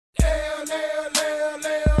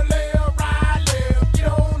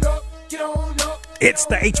It's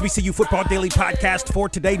the HBCU Football Daily Podcast for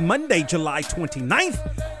today, Monday, July 29th.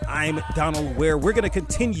 I'm Donald Ware. We're going to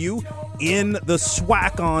continue in the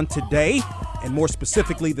SWAC on today, and more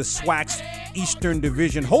specifically, the SWAC's Eastern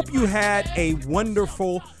Division. Hope you had a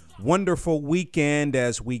wonderful, wonderful weekend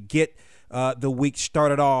as we get the week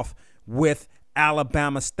started off with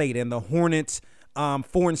Alabama State and the Hornets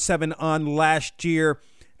 4-7 on last year.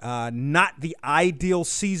 Not the ideal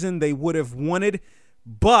season they would have wanted,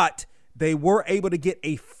 but they were able to get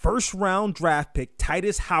a first-round draft pick,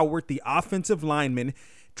 Titus Howard, the offensive lineman,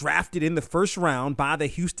 drafted in the first round by the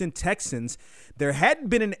Houston Texans. There hadn't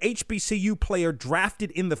been an HBCU player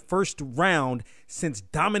drafted in the first round since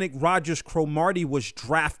Dominic Rodgers-Cromartie was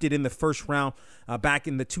drafted in the first round back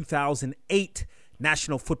in the 2008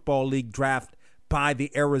 National Football League draft by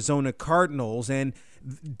the Arizona Cardinals. And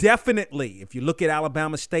definitely, if you look at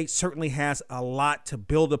Alabama State, certainly has a lot to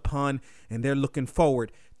build upon, and they're looking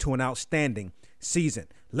forward to an outstanding season.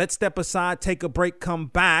 Let's step aside, take a break, come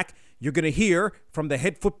back. You're going to hear from the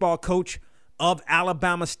head football coach of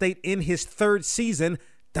Alabama State in his third season,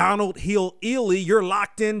 Donald Hill-Ely. You're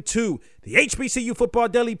locked into the HBCU Football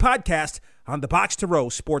Daily Podcast on the Box to Row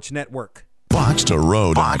Sports Network.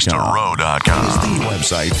 BoxToRow.com is the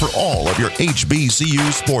website for all of your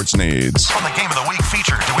HBCU sports needs. From the Game of the Week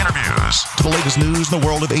feature to interviews to the latest news in the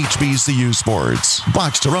world of HBCU sports,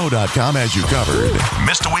 BoxToRow.com has you covered.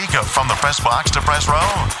 Missed a week of From the Press Box to Press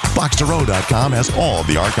Row? BoxToRow.com has all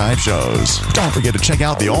the archive shows. Don't forget to check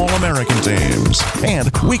out the All-American teams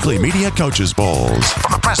and weekly media coaches polls.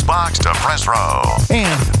 From the Press Box to Press Row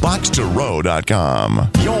and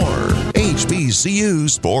BoxToRow.com, your HBCU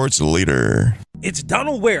sports leader. It's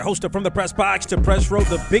Donald Ware, host of From the Press Box to Press Row.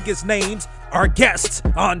 The biggest names are guests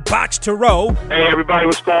on Box to Row. Hey, everybody,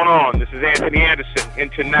 what's going on? This is Anthony Anderson,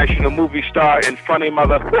 international movie star and funny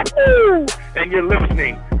mother. And you're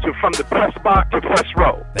listening to From the Press Box to Press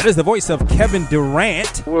Row. That is the voice of Kevin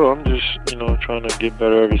Durant. Well, I'm just, trying to get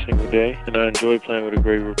better every single day, and I enjoy playing with a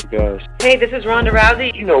great group of guys. Hey, this is Ronda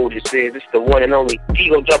Rousey. You know what this is. It's the one and only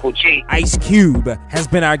Eagle Double G. Ice Cube has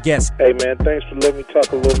been our guest. Hey, man, thanks for letting me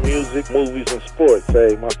talk a little music, movies, and sports.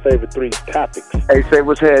 Hey, my favorite three topics. Hey, say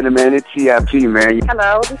what's happening, man. It's CIP, man.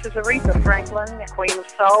 Hello, this is Aretha Franklin, Queen of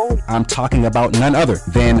Soul. I'm talking about none other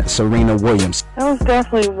than Serena Williams. That was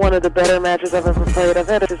definitely one of the better matches I've ever played. I've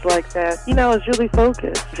had it just like that. I was really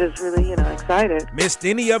focused, just really, excited. Missed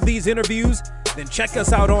any of these interviews? Then check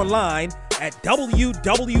us out online at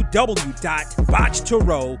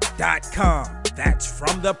www.boxtorow.com. That's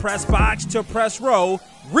From the Press Box to Press Row,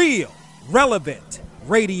 real, relevant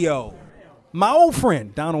radio. My old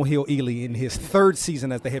friend, Donald Hill-Ely, in his third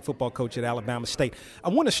season as the head football coach at Alabama State. I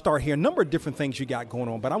want to start here. A number of different things you got going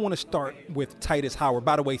on, but I want to start with Titus Howard.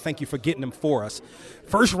 By the way, thank you for getting him for us.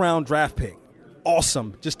 First round draft pick.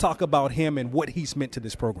 Awesome. Just talk about him and what he's meant to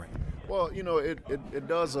this program. Well, it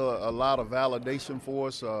does a lot of validation for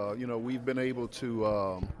us. We've been able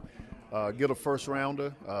to get a first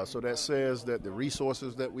rounder, so that says that the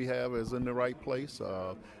resources that we have is in the right place.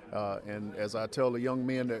 And as I tell the young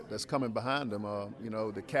men that's coming behind them,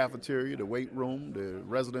 the cafeteria, the weight room, the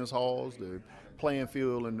residence halls, the playing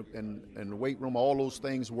field and the weight room, all those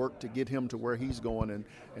things work to get him to where he's going.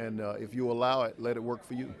 And if you allow it, let it work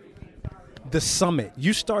for you. The summit.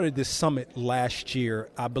 You started this summit last year.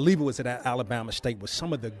 I believe it was at Alabama State with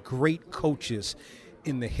some of the great coaches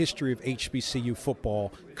in the history of HBCU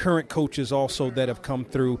football, current coaches also that have come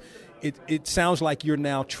through. It sounds like you're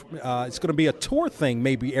now it's going to be a tour thing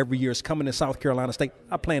maybe every year. It's coming to South Carolina State.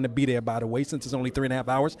 I plan to be there, by the way, since it's only 3.5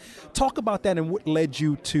 hours. Talk about that and what led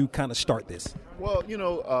you to kind of start this. Well, I've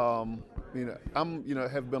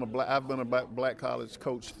been a black college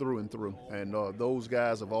coach through and through, and those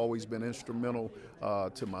guys have always been instrumental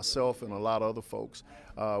to myself and a lot of other folks.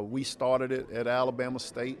 We started it at Alabama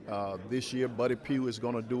State. This year, Buddy Pugh is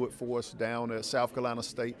going to do it for us down at South Carolina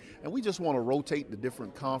State, and we just want to rotate the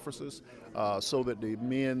different conferences so that the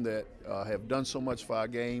men that have done so much for our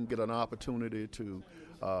game get an opportunity to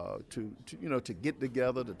get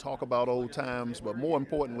together, to talk about old times, but more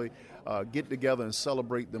importantly, get together and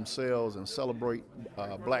celebrate themselves and celebrate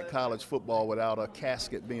black college football without a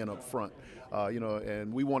casket being up front.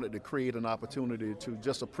 And we wanted to create an opportunity to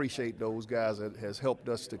just appreciate those guys that has helped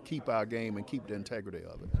us to keep our game and keep the integrity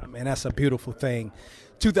of it. Man, that's a beautiful thing.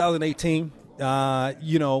 2018,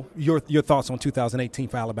 your thoughts on 2018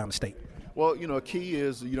 for Alabama State? Well, key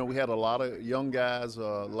is, we had a lot of young guys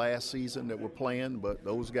last season that were playing, but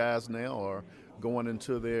those guys now are going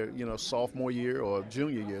into their, sophomore year or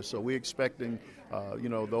junior year. So we're expecting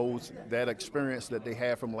that experience that they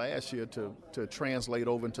had from last year to translate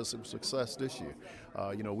over into some success this year.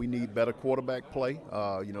 We need better quarterback play.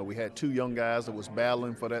 We had 2 young guys that was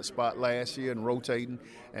battling for that spot last year and rotating,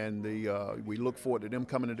 and we look forward to them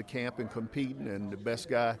coming into camp and competing, and the best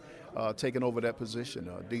guy taking over that position.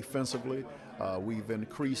 Defensively, we've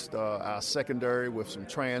increased our secondary with some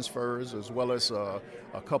transfers, as well as a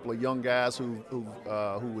couple of young guys who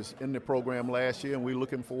was in the program last year, and we're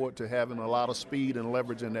looking forward to having a lot of speed and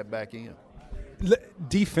leverage in that back end.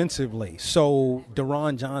 Defensively, so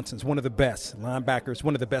Deron Johnson's one of the best linebackers,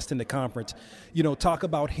 one of the best in the conference. Talk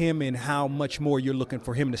about him and how much more you're looking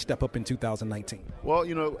for him to step up in 2019. Well,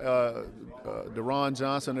 Deron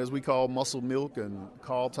Johnson, as we call Muscle Milk, and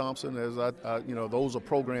Carl Thompson, those are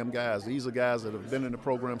program guys. These are guys that have been in the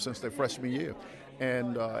program since their freshman year.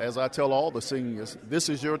 And as I tell all the seniors, this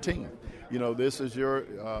is your team. This is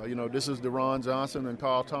this is Deron Johnson and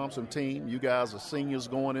Carl Thompson team. You guys are seniors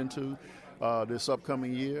going into this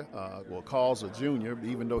upcoming year. Carl's a junior,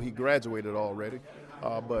 even though he graduated already.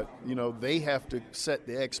 But they have to set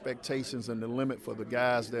the expectations and the limit for the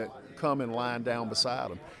guys that come and line down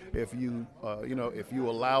beside them. If you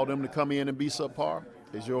allow them to come in and be subpar,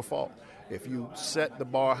 it's your fault. If you set the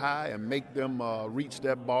bar high and make them reach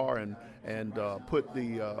that bar and put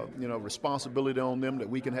the responsibility on them that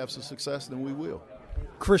we can have some success, then we will.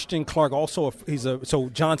 Christian Clark also so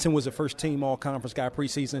Johnson was a first-team all-conference guy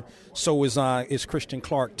preseason. So is Christian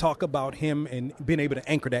Clark. Talk about him and being able to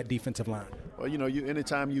anchor that defensive line. Well,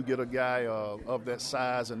 anytime you get a guy of that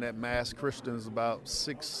size and that mass, Christian's about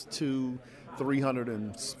 6'2",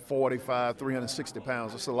 345, 360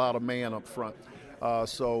 pounds. That's a lot of man up front.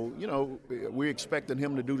 We're expecting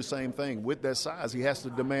him to do the same thing. With that size, he has to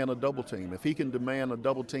demand a double team. If he can demand a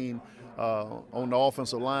double team on the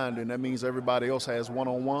offensive line, then that means everybody else has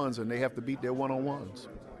one-on-ones, and they have to beat their one-on-ones.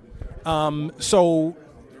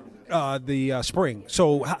 The spring.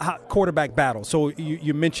 So quarterback battle. So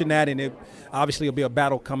you mentioned that, and it obviously will be a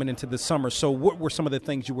battle coming into the summer. So what were some of the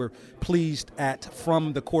things you were pleased at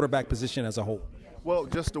from the quarterback position as a whole? Well,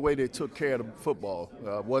 just the way they took care of the football.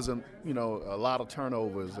 Wasn't, a lot of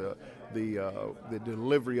turnovers, the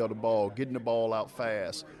delivery of the ball, getting the ball out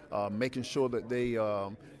fast, making sure that they,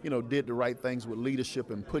 did the right things with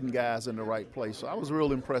leadership and putting guys in the right place. So I was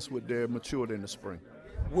real impressed with their maturity in the spring.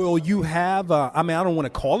 Will you have, I don't want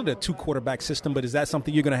to call it a 2-quarterback system, but is that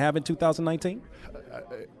something you're going to have in 2019?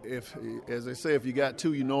 As they say, if you got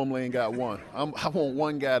 2, you normally ain't got 1. I want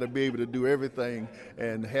one guy to be able to do everything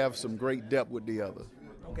and have some great depth with the other.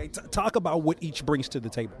 Okay, talk about what each brings to the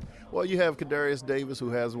table. Well, you have Kadarius Davis, who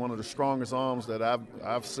has one of the strongest arms that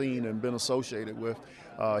I've seen and been associated with.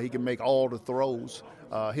 He can make all the throws.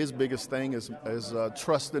 His biggest thing is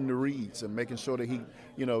trusting the reads and making sure that he,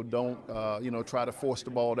 don't try to force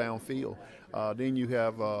the ball downfield. Then you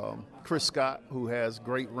have Chris Scott, who has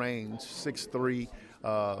great range, 6'3".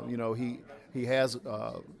 He has,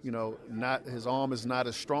 not his arm is not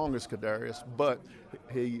as strong as Kadarius, but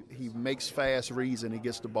he makes fast reads and he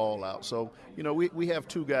gets the ball out. So, we have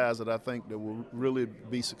 2 guys that I think that will really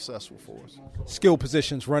be successful for us. Skill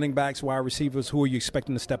positions, running backs, wide receivers, who are you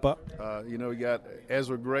expecting to step up? You got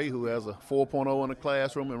Ezra Gray, who has a 4.0 in the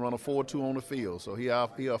classroom and run a 4.2 on the field. So he a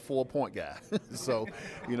 4-point guy. So,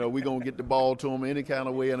 we're going to get the ball to him any kind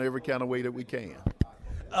of way and every kind of way that we can.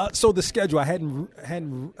 So the schedule, I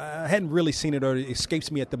hadn't really seen it, or it escapes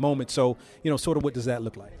me at the moment. So, sort of what does that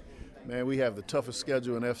look like? Man, we have the toughest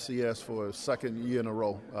schedule in FCS for a second year in a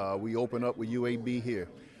row. We open up with UAB here.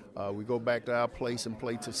 We go back to our place and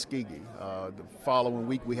play Tuskegee. The following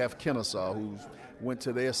week we have Kennesaw, who went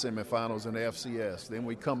to their semifinals in the FCS. Then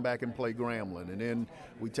we come back and play Grambling, and then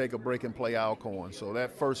we take a break and play Alcorn. So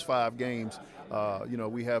that first 5 games,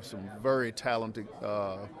 we have some very talented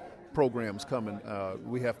programs coming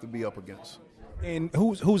we have to be up against. And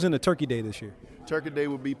who's in the Turkey Day this year? Turkey Day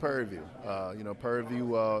would be Prairie View. Prairie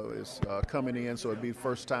View is coming in, so it'd be the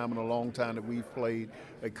first time in a long time that we've played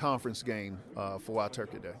a conference game for our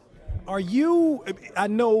Turkey Day. I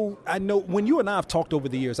know when you and I have talked over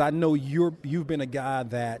the years, I know you've been a guy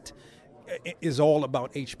that is all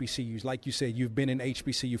about HBCUs. Like you said, you've been in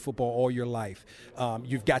HBCU football all your life.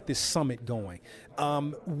 You've got this summit going.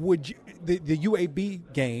 Would you, the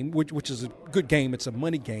UAB game, which is a good game, it's a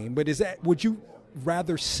money game, but would you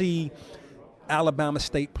rather see Alabama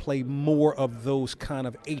State play more of those kind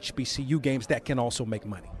of HBCU games that can also make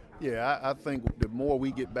money? Yeah, I think the more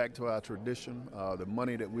we get back to our tradition, the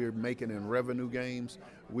money that we're making in revenue games,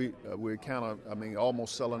 we're kind of,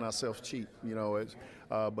 almost selling ourselves cheap.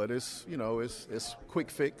 But it's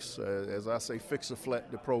quick fix. As I say, fix or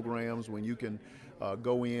flat the programs when you can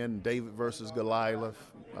go in, David versus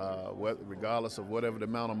Goliath, regardless of whatever the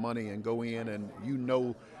amount of money, and go in, and you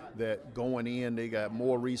know that going in, they got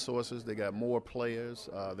more resources, they got more players,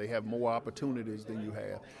 they have more opportunities than you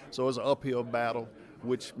have. So it's an uphill battle,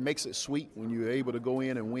 which makes it sweet when you're able to go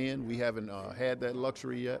in and win. We haven't had that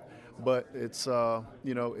luxury yet, but it's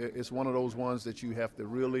it's one of those ones that you have to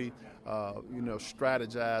really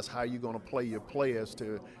strategize how you're going to play your players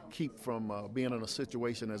to keep from being in a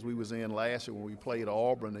situation as we was in last year when we played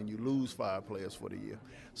Auburn and you lose 5 players for the year.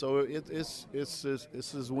 So it's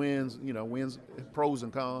just wins, wins, pros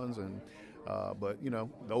and cons, and but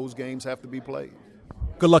those games have to be played.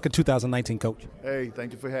 Good luck in 2019, Coach. Hey,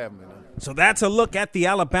 thank you for having me, man. So that's a look at the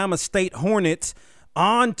Alabama State Hornets.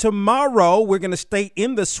 On tomorrow, we're going to stay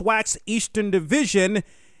in the SWAC's Eastern Division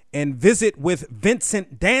and visit with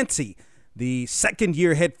Vincent Dancy, the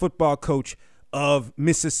second-year head football coach of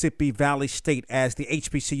Mississippi Valley State, as the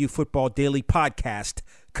HBCU Football Daily podcast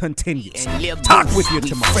continues. Talk with you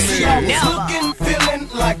tomorrow. I was looking, feeling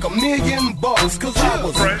like $1 million, cause I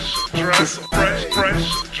was fresh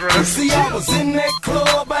dress. See, I was in that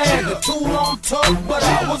club, I had the tool on top, but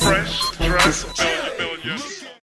I was fresh dress.